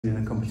in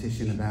a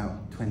competition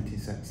about 20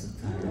 sets of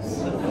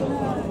tires.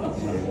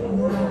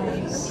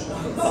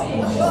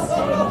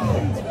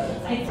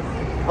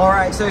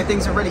 Alright, so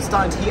things are really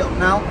starting to heat up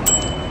now.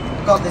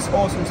 I've got this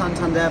awesome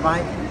Santander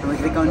bike and we're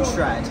going to go and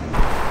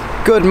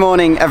shred. Good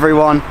morning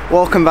everyone,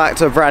 welcome back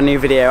to a brand new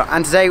video,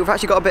 and today we've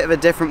actually got a bit of a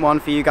different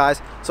one for you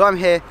guys. So I'm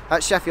here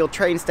at Sheffield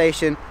train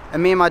station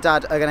and me and my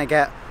dad are going to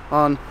get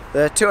on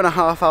the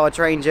 2.5 hour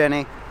train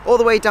journey all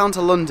the way down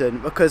to London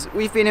because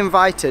we've been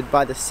invited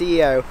by the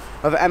CEO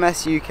of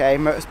MSUK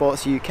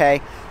Motorsports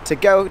UK to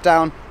go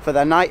down for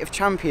the Night of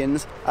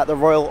Champions at the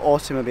Royal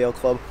Automobile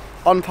Club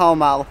on Pall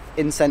Mall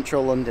in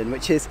central London,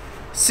 which is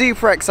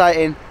super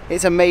exciting.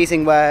 It's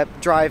amazing where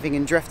driving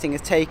and drifting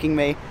is taking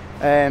me,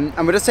 and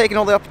we're just taking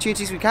all the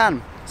opportunities we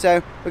can.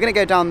 So we're going to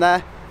go down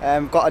there,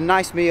 we've got a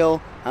nice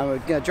meal and we're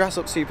going to dress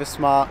up super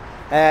smart.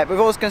 We're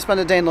also going to spend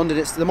a day in London.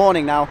 It's the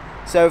morning now,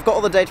 so we've got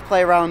all the day to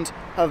play around,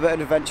 have a bit of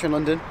an adventure in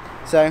London.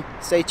 So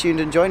stay tuned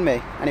and join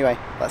me. Anyway,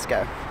 let's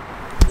go.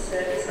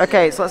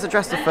 Okay, so let's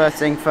address the first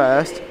thing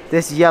first.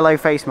 This yellow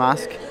face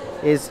mask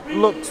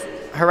looks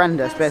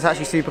horrendous, but it's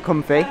actually super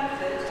comfy.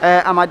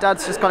 And my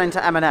dad's just gone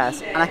into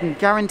M&S, and I can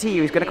guarantee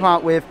you he's going to come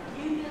out with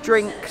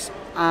drinks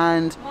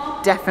and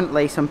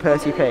definitely some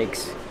Percy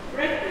Pigs.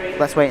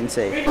 Let's wait and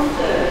see.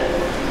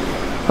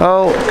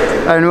 Oh,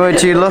 and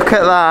would you look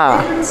at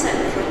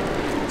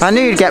that? I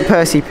knew you'd get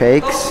Percy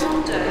Pigs.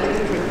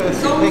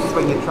 Percy Pigs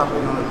when you're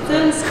travelling on a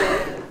train.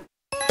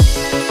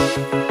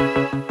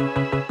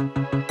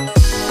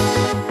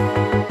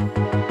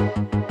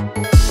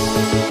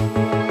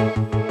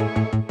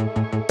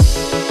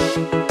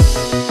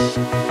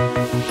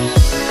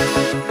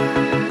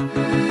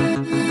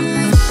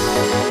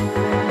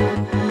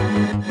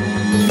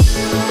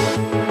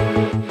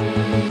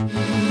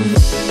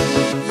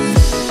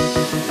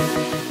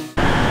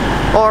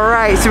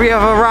 Alright, so we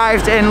have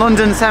arrived in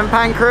London St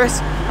Pancras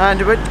and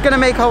we're going to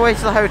make our way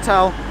to the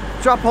hotel,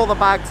 drop all the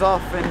bags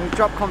off and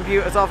drop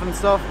computers off and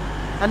stuff,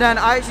 and then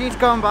I actually need to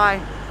go and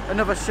buy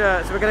another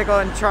shirt, so we're going to go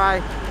and try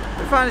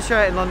to find a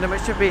shirt in London,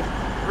 which should be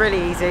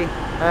really easy.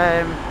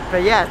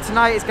 But yeah,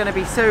 tonight is going to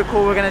be so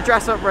cool. We're going to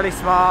dress up really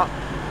smart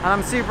and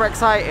I'm super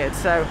excited,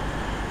 so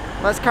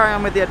let's carry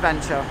on with the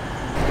adventure.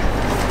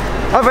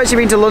 I've actually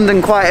been to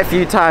London quite a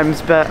few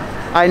times, but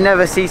I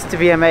never cease to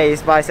be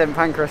amazed by St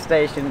Pancras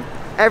Station.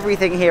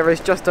 Everything here is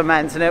just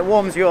immense and it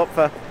warms you up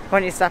for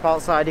when you step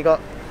outside. You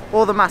got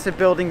all the massive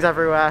buildings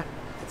everywhere.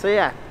 So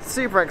yeah,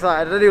 super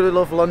excited. I really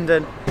love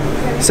London.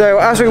 So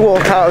as we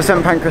walk out of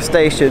St Pancras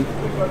Station,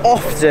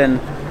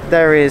 often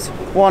there is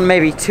one,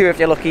 maybe two if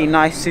you're lucky,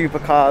 nice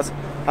supercars.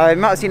 I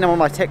might have seen them on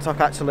my TikTok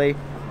actually,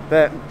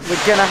 but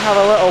we're gonna have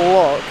a little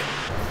look.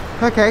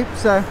 Okay,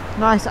 so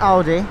nice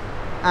Audi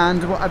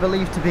and what I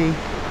believe to be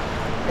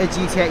a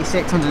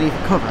GT86 underneath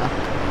the cover.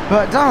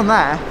 But down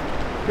there,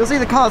 you'll see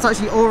the car that's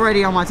actually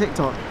already on my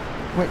TikTok,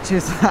 which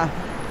is a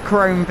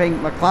chrome pink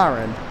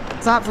McLaren.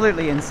 It's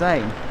absolutely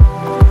insane.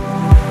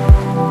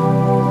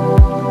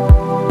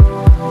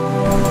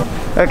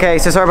 Okay,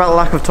 so sorry about the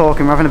lack of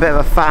talking. We're having a bit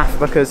of a faff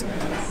because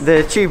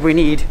the tube we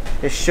need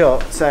is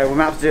shut, so we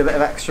might have to do a bit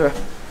of extra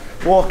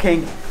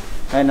walking,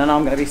 and then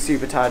I'm going to be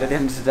super tired at the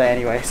end of the day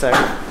anyway, so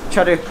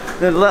try to do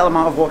the little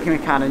amount of walking we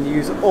can and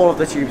use all of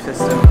the tube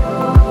system.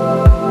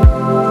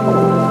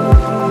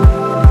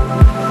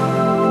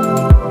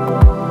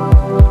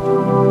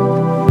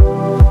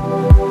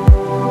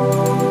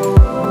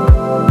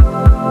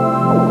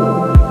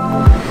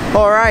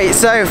 Alright,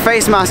 so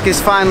face mask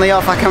is finally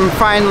off. I can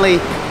finally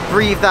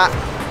breathe that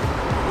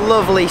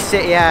lovely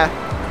city air,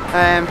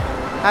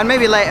 and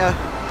maybe later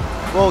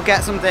we'll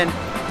get something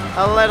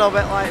a little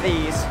bit like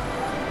these,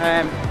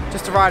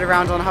 just to ride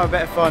around on and have a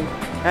bit of fun.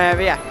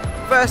 But yeah,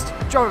 first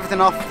drop everything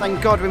off.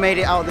 Thank God we made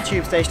it out of the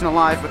tube station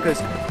alive because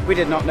we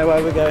did not know where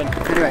we were going.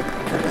 Anyway,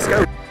 let's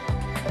go.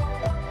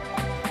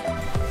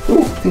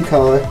 Ooh, I think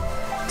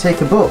I'll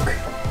take a book.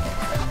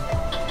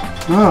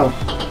 Oh.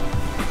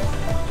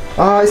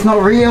 Oh, it's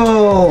not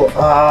real!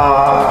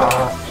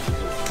 Ah.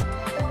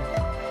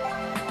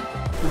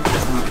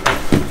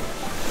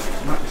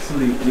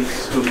 Absolutely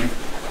stunning.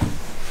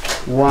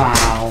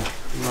 Wow.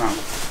 Wow.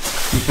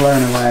 I'm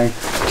blown away.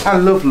 I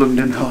love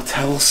London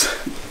hotels.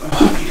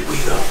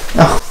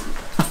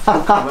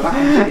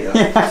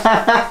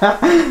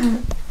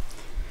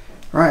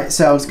 Right,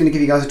 so I'm just going to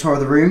give you guys a tour of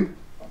the room.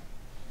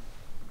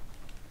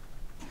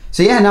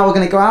 So yeah, now we're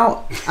going to go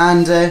out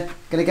and going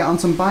to get on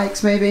some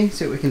bikes maybe,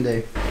 see what we can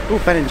do.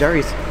 Oh, Ben &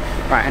 Jerry's.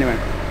 Right, anyway.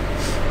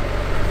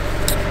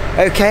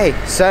 Okay,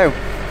 so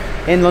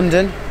in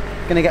London,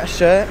 gonna get a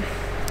shirt.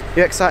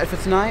 You excited for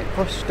tonight?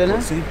 Posh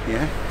dinner?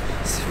 Yeah.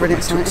 It's really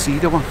exciting.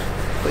 Tuxedo on.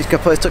 But he's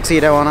gonna put his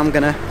tuxedo on. I'm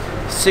gonna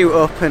suit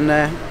up and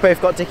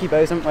both got dicky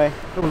bows, haven't we?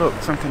 Oh look,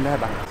 something there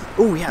back.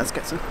 Oh yeah, let's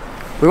get some.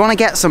 We want to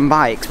get some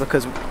bikes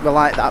because we're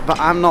like that,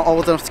 but I'm not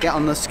old enough to get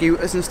on the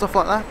scooters and stuff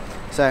like that.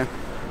 So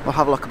we'll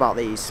have a look about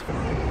these.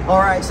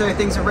 Alright, so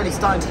things are really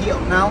starting to heat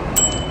up now.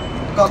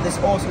 I've got this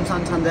awesome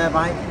Santander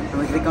bike and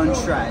we're going to go and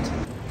shred.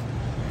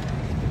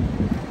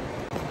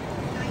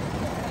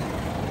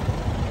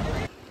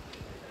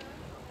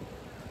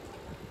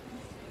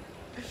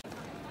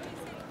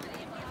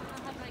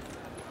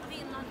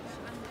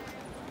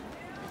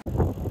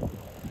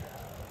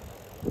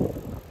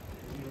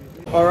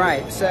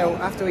 Alright, so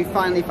after we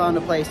finally found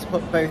a place to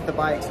put both the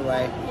bikes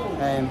away,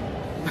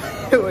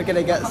 we're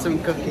gonna get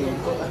some cookies.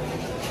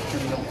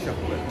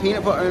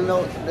 Peanut butter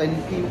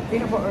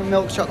and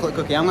milk chocolate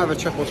cookie. I'm gonna have a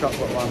triple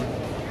chocolate one.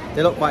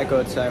 They look quite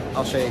good, so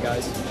I'll show you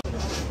guys.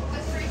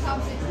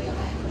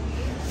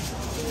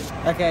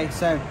 Okay,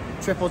 so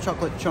triple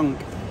chocolate chunk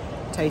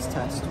taste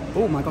test.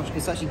 Oh my gosh,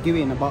 it's actually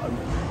gooey in the bottom.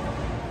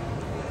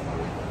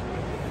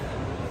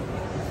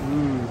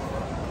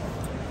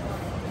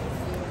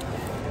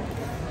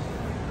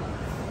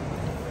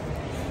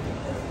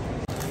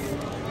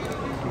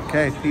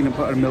 Okay, peanut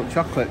butter and milk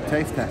chocolate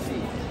taste test.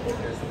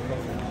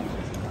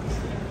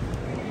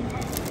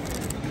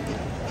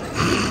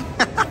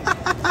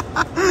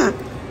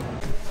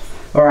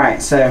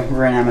 Alright, so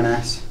we're in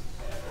M&S.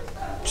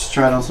 Just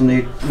tried on some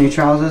new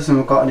trousers, and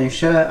we've got a new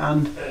shirt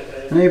and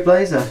a new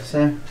blazer,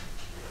 so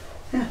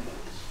yeah,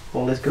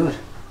 all is good.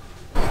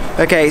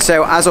 Okay,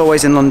 so as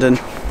always in London,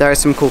 there are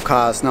some cool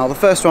cars. Now the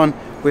first one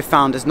we've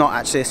found is not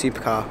actually a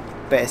supercar,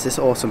 but it's this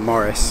awesome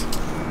Morris.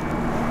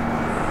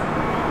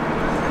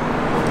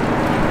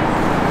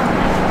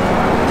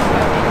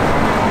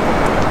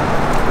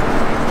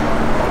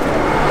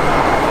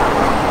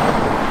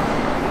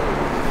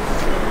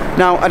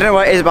 Now, I don't know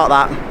what it is about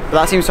that, but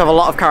that seems to have a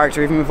lot of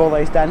character even with all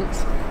those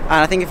dents. And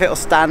I think if it was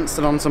stanced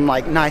and on some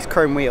like nice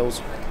chrome wheels,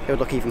 it would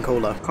look even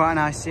cooler. Quite a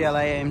nice CLA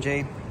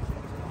AMG.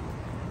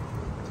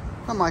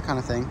 Not my kind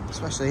of thing,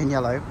 especially in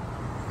yellow.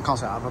 I can't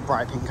say I have a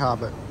bright pink car,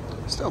 but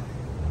still,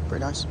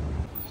 pretty nice.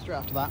 Straight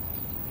after that,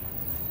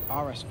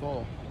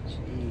 RS4.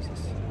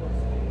 Jesus.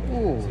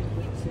 Ooh.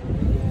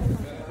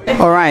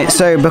 Alright,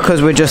 so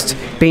because we're just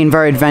being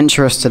very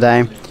adventurous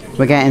today,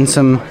 we're getting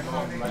some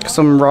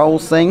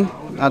rolls thing.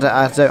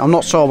 I'm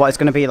not sure what it's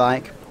going to be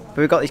like, but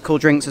we've got these cool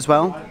drinks as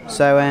well.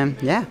 So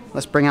yeah,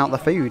 let's bring out the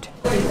food.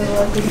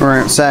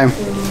 Alright, so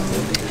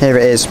here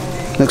it is.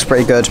 Looks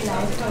pretty good.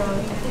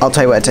 I'll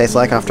tell you what it tastes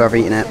like after I've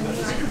eaten it.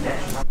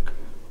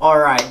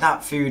 Alright,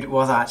 that food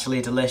was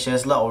actually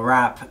delicious. Little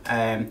wrap,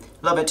 a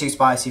little bit too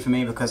spicy for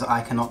me because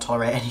I cannot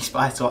tolerate any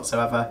spice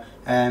whatsoever.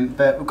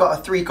 But we've got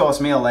a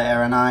 3-course meal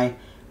later,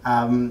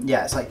 and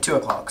yeah, it's like 2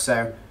 o'clock,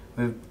 so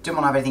we didn't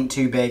want to have anything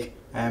too big,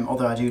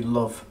 although I do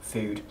love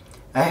food.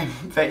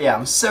 But yeah,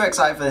 I'm so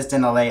excited for this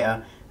dinner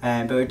later.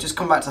 But we've just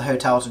come back to the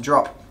hotel to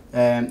drop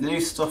the new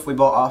stuff we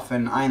bought off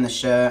and iron the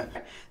shirt.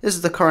 This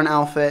is the current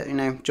outfit, you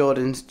know,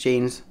 Jordans,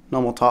 jeans,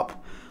 normal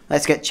top.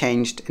 Let's get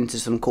changed into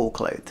some cool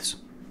clothes.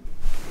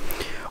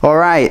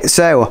 Alright,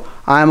 so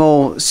I'm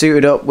all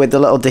suited up with the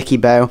little dicky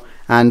bow,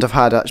 and we've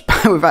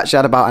actually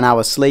had about an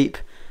hour's sleep.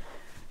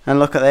 And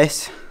look at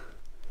this.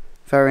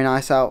 Very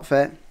nice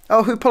outfit.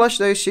 Oh, who polished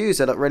those shoes?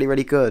 They look really,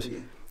 really good. Yeah.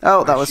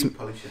 Oh, that was...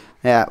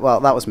 Yeah, well,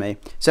 that was me.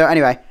 So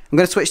anyway, I'm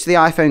going to switch to the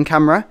iPhone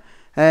camera,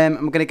 and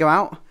we're going to go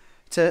out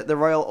to the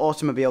Royal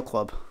Automobile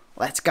Club.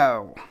 Let's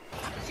go.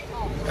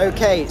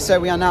 Okay, so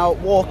we are now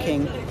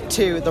walking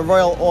to the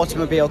Royal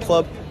Automobile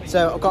Club.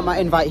 So I've got my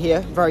invite here,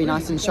 very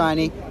nice and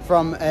shiny,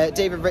 from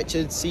David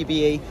Richards,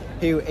 CBE,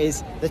 who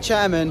is the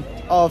chairman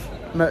of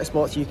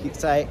Motorsport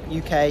UK.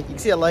 You can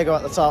see a logo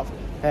at the top.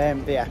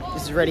 But yeah,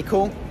 this is really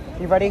cool.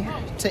 You ready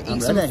to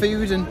eat some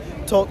food and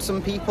talk to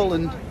some people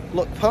and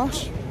look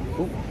posh?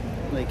 Ooh,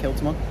 they killed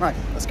someone. Right,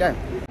 let's go.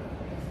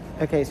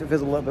 Okay, so it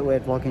feels a little bit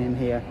weird vlogging in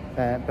here,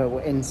 but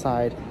we're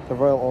inside the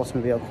Royal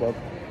Automobile Club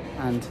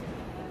and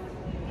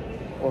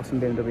awesome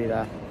BMW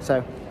there.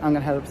 So I'm going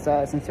to head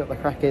upstairs and see what the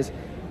crack is.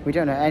 We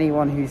don't know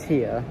anyone who's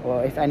here,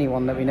 or if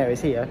anyone that we know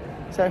is here,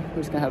 so we're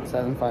just going to head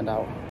upstairs and find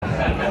out.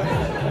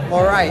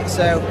 Alright,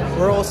 so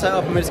we're all set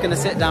up and we're just going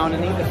to sit down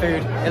and eat the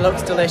food. It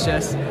looks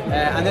delicious,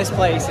 and this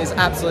place is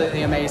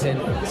absolutely amazing.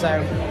 So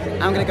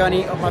I'm going to go and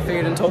eat up my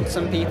food and talk to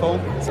some people,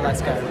 so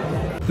let's go.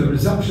 The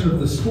resumption of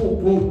the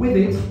sport brought with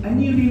it a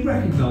newly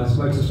recognised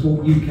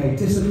motorsport UK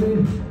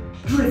discipline,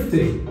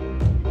 drifting.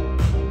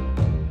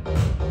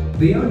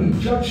 The only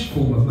judged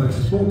form of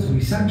motorsport to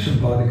be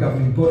sanctioned by the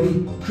governing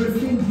body,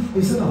 drifting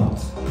is an art.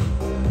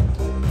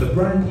 The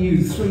brand new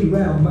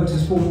 3-round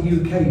Motorsport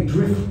UK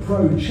Drift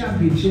Pro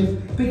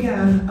Championship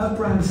began at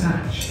Brands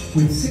Hatch,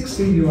 with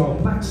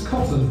 16-year-old Max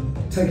Cotton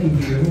taking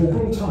the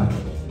inaugural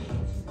title.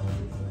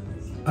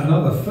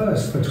 Another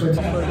first for 20...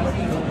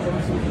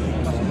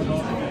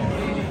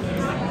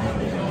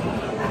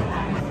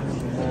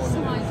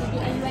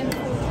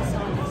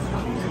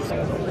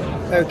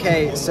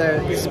 Okay, so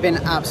this has been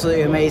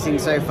absolutely amazing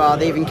so far.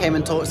 They even came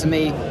and talked to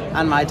me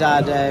and my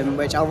dad,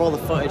 which I'll roll the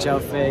footage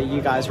of for you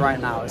guys right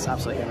now. It's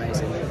absolutely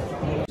amazing.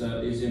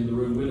 Is in the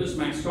room with us,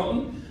 Max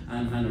Cotton,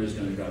 and Hannah is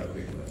going to go a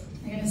quick word.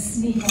 I'm going to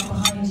sneak up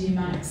behind you,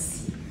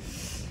 Max.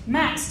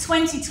 Max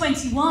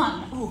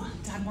 2021. Oh,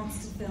 Dad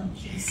wants to film.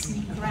 Should we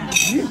sneak around?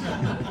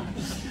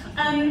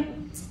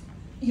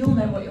 You'll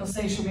know what your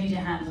social media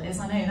handle is.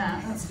 I know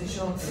that's for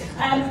sure.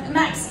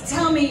 Max,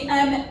 tell me,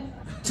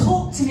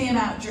 talk to me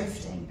about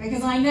drifting.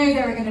 Because I know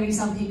there are going to be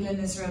some people in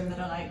this room that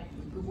are like,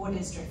 what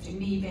is drifting?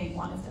 Me being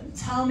one of them.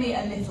 Tell me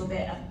a little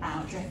bit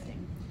about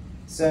drifting.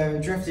 So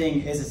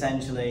drifting is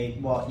essentially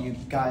what you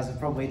guys have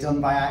probably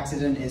done by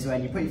accident, is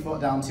when you put your foot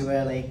down too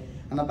early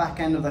and the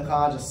back end of the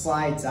car just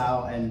slides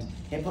out and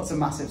it puts a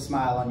massive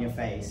smile on your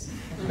face.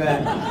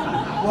 But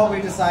what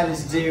we've decided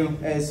to do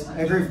as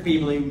a group of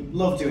people who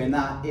love doing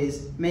that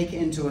is make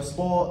it into a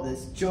sport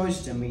that's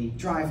judged, and we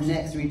drive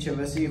next to each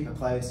other super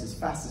close as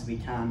fast as we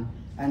can.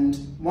 And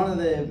one of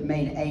the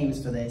main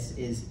aims for this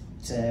is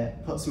to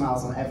put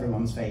smiles on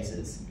everyone's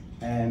faces.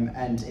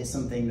 And it's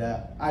something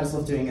that I just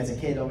love doing as a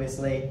kid,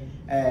 obviously,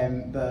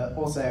 but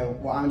also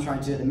what I'm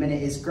trying to do at the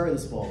minute is grow the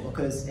sport,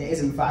 because it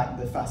is in fact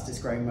the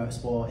fastest growing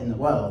motorsport in the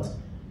world.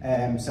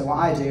 So what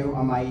I do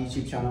on my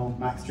YouTube channel,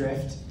 MSUK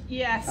Drift,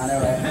 yes, I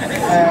know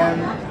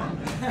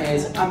it,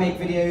 is I make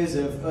videos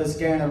of us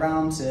going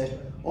around to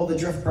all the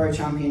Drift Pro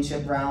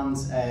Championship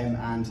rounds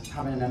and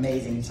having an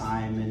amazing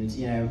time. And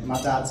you know,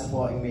 my dad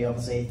supporting me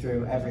obviously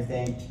through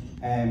everything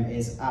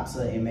is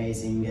absolutely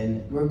amazing.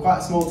 And we're quite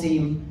a small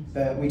team,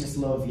 but we just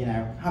love, you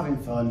know, having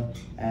fun.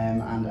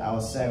 And I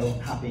was so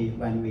happy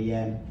when we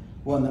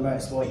won the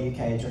Motorsport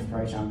UK Drift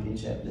Pro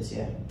Championship this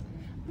year.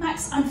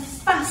 Max, I'm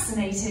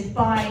fascinated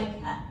by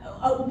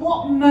at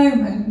what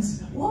moment,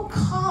 what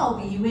car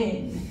were you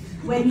in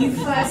when you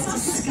first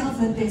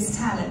discovered this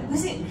talent?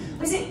 Was it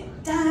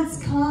Dad's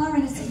car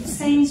in a sort of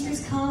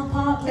Sainsbury's car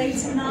park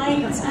late at night?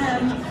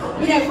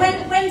 You know,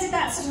 when did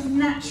that sort of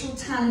natural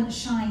talent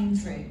shine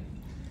through?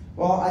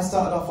 Well, I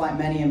started off like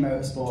many in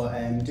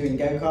motorsport, doing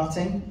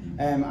go-karting,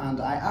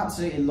 and I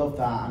absolutely loved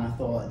that, and I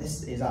thought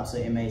this is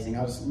absolutely amazing.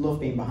 I just love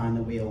being behind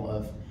the wheel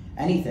of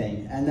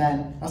anything. And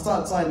then I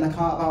started sliding the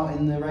cart out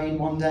in the rain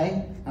one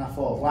day, and I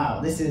thought, wow,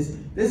 this is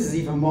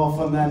even more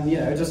fun than, you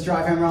know, just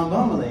driving around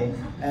normally.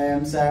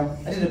 So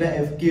I did a bit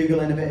of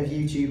Googling, a bit of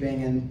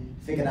YouTubing, and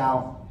figured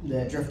out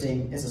that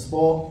drifting is a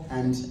sport,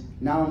 and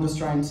now I'm just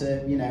trying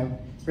to, you know,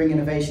 bring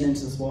innovation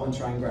into the sport and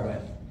try and grow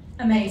it.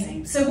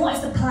 Amazing. So what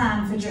is the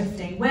plan for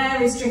drifting? Where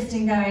is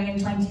drifting going in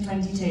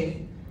 2022?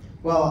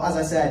 Well, as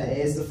I said, it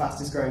is the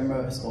fastest growing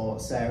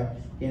motorsport, so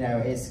you know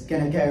it's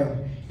gonna go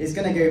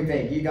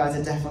big. You guys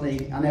are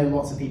definitely, I know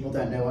lots of people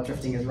don't know what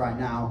drifting is right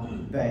now,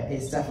 but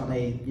it's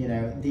definitely, you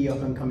know, the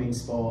up and coming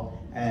sport,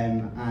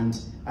 and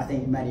I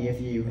think many of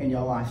you in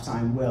your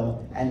lifetime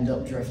will end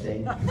up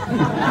drifting. I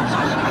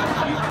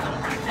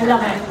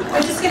love it.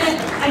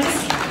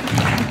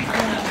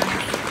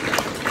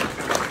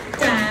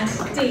 Dad,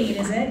 Dean,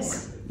 is it?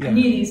 Yeah. I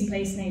knew these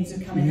place names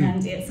would come in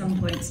handy at some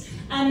point.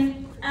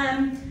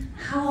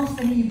 How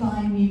often are you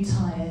buying new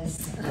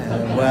tyres?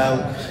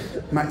 Well,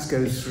 Max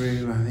goes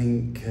through, I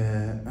think,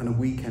 on a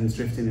weekend's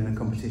drifting in a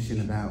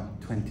competition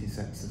about 20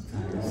 sets of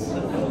tyres.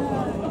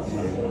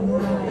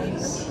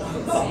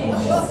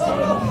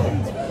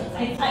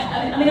 I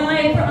mean,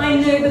 I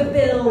know the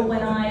bill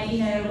when I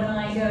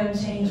go and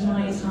change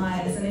my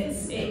tyres, and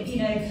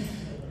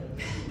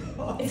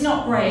it's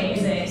not great,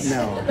 is it?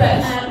 No.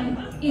 But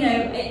you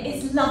know,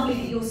 it's lovely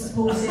that you're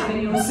supportive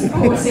and you're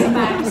supporting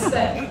Max,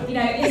 but you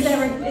know, is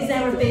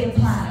there a bigger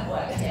plan at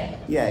work here?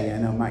 Yeah,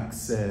 no,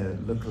 Max,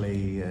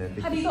 luckily...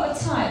 have you got a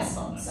tyre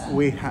sponsor?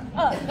 We have...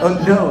 Oh,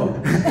 no!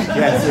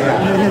 Yes, we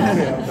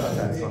have got a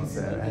tyre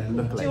sponsor,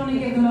 luckily. Do you want to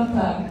give them a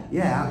plug?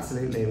 Yeah,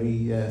 absolutely.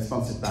 We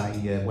sponsored by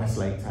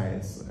Westlake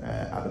Tyres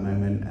at the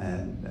moment,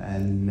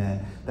 and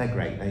they're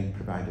great. They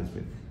provide us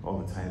with all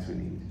the tyres we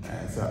need,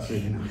 so that's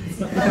really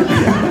nice. I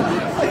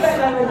bet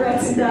I'm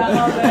regretting that,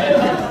 aren't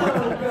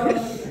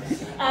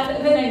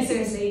but no,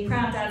 seriously,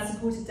 proud dad,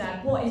 supportive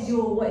dad. What is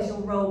your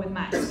role with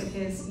Max?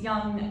 Because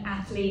young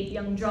athlete,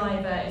 young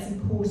driver is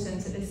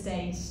important at this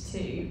stage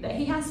too. But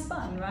he has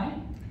fun, right?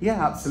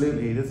 Yeah,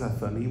 absolutely. He does have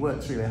fun. He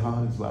works really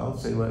hard as well.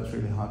 So he works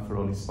really hard for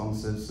all his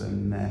sponsors,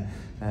 and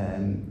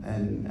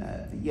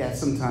yeah,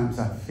 sometimes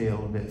I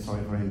feel a bit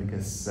sorry for him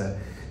because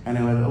I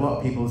know a lot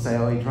of people say,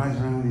 oh, he drives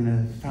around in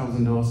a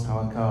 1,000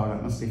 horsepower car.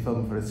 That must be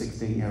fun for a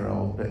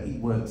 16-year-old, but he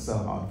works so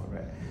hard for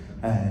it.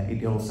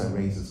 It also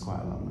raises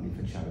quite a lot of money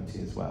for charity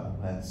as well.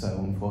 So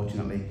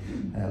unfortunately,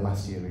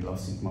 last year he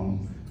lost his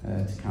mum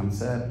to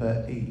cancer,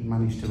 but he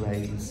managed to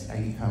raise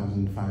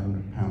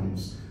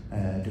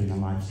 £8,500 doing a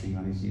live stream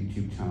on his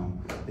YouTube channel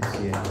this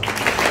year.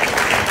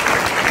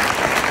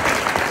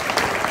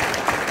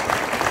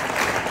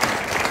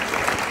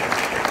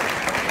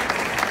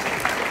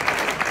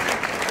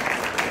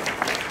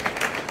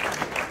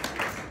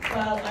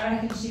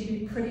 She'd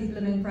be pretty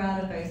blooming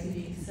proud of both of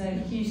you, so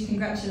huge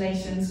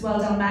congratulations. Well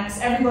done, Max.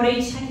 Everybody,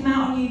 check him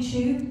out on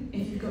YouTube,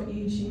 if you've got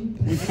YouTube.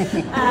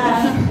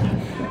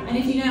 And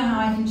if you know how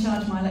I can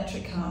charge my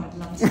electric car, I'd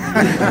love to.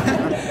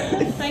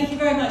 Thank you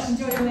very much.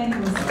 Enjoy your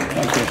medals.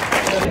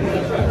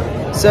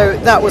 So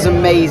that was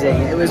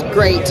amazing. It was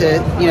great to,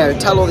 you know,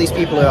 tell all these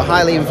people who are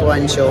highly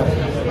influential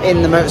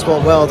in the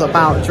motorsport world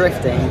about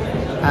drifting.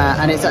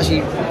 And it's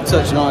actually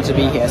such an honour to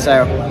be here.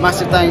 So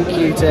massive thank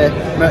you to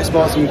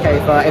Motorsports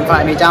UK for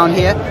inviting me down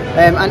here.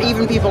 And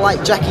even people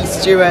like Jackie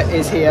Stewart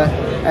is here.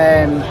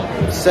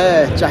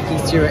 Sir Jackie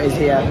Stewart is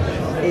here.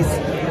 It's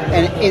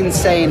an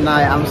insane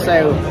night. I'm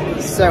so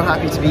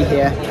happy to be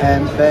here.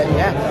 But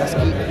yeah,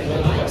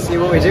 let's see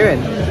what we're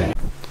doing.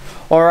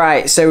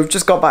 Alright, so we've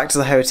just got back to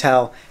the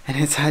hotel and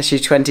it's actually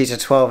 20 to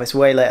 12. It's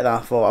way later than I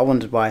thought. I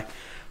wondered why I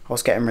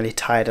was getting really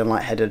tired and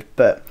lightheaded.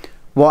 But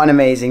what an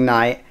amazing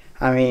night.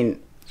 I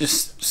mean,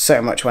 just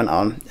so much went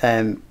on.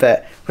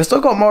 But we've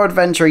still got more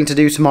adventuring to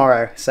do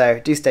tomorrow, so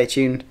do stay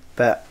tuned.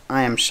 But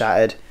I am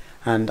shattered,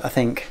 and I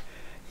think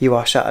you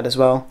are shattered as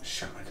well.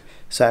 Shattered.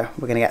 So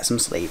we're gonna get some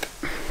sleep.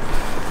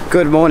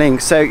 Good morning.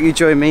 So you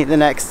joined me the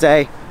next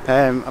day.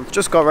 I've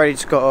just got ready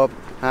to go up,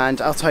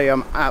 and I'll tell you,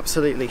 I'm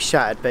absolutely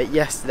shattered. But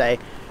yesterday,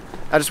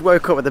 I just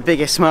woke up with the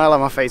biggest smile on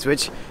my face,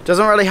 which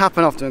doesn't really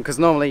happen often, because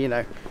normally, you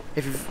know,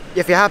 if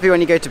you're happy when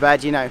you go to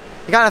bed, you know,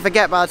 you kind of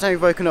forget by the time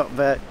you've woken up.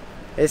 But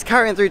it's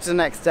carrying through to the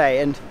next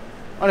day, and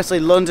honestly,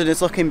 London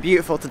is looking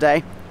beautiful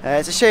today.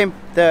 It's a shame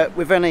that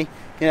we've only,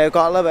 you know,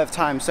 got a little bit of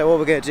time. So what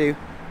we're going to do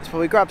is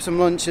probably grab some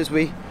lunch as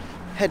we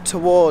head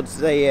towards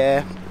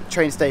the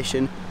train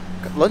station.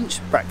 Lunch,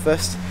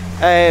 breakfast,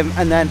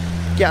 and then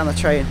get on the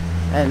train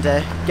and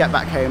get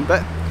back home.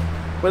 But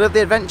we love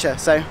the adventure,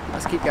 so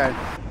let's keep going.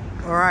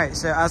 Alright,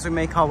 so as we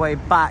make our way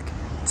back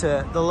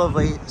to the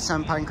lovely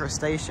St Pancras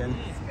station,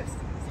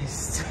 it's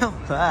still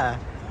there.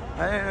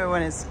 I don't know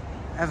when it's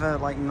ever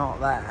like not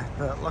there,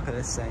 but look at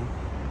this thing.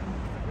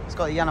 It's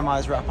got the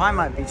Yanama's up. I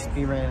might just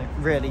be really,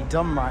 really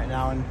dumb right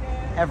now, and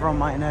everyone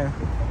might know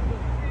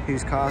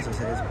whose car this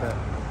is, but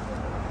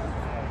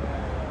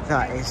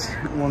that is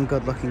one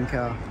good looking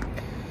car.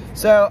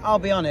 So I'll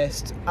be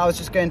honest, I was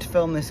just going to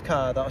film this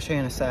car that I'll show you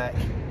in a sec,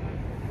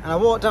 and I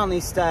walked down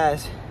these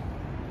stairs.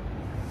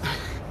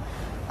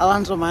 I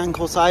landed on my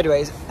ankle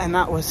sideways, and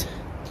that was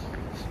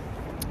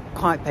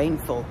quite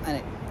painful, and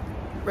it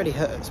really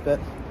hurts. But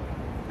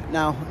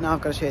now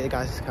I've got to show you the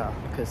guys' car,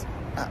 because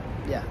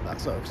yeah, that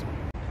sucks.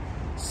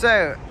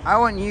 So I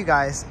want you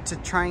guys to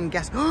try and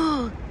guess.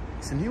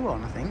 It's a new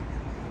one, I think.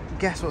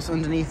 Guess what's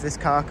underneath this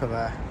car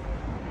cover.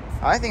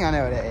 I think I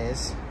know what it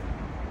is.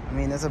 I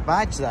mean, there's a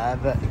badge there,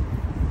 but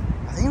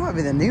I think it might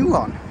be the new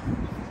one.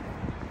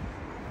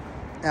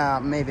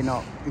 Maybe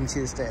not. You can see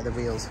the state of the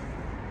wheels.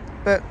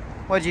 But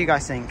what do you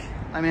guys think?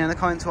 Let me know in the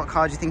comments what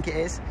car do you think it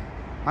is.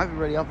 Might be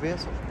really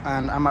obvious,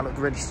 and I might look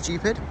really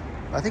stupid,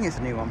 but I think it's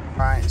a new one.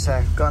 Alright,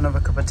 so got another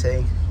cup of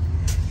tea.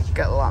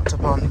 Get the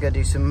laptop on, go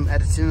do some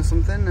editing or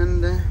something,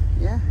 and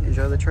yeah,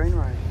 enjoy the train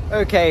ride.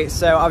 Okay,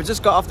 so I've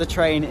just got off the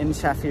train in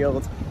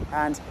Sheffield,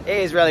 and it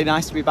is really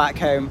nice to be back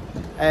home.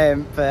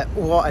 But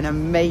what an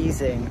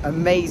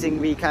amazing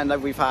weekend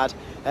that we've had.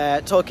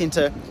 Talking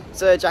to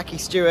Sir Jackie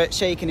Stewart,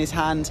 shaking his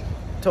hand,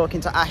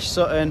 talking to Ash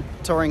Sutton,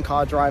 touring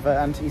car driver,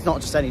 and he's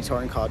not just any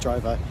touring car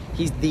driver,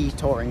 he's the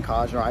touring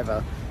car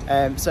driver.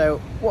 So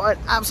what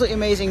an absolutely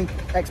amazing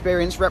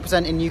experience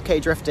representing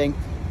UK drifting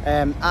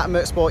at a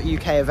Motorsport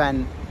UK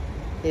event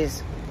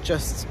is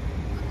just,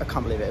 I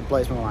can't believe it, it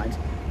blows my mind.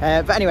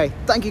 But anyway,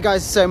 thank you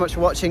guys so much for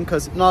watching,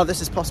 because none of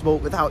this is possible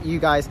without you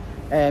guys.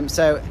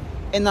 So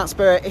in that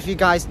spirit, if you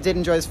guys did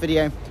enjoy this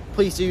video,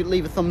 please do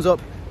leave a thumbs up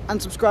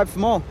and subscribe for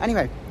more.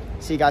 Anyway,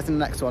 see you guys in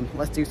the next one.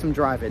 Let's do some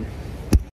driving.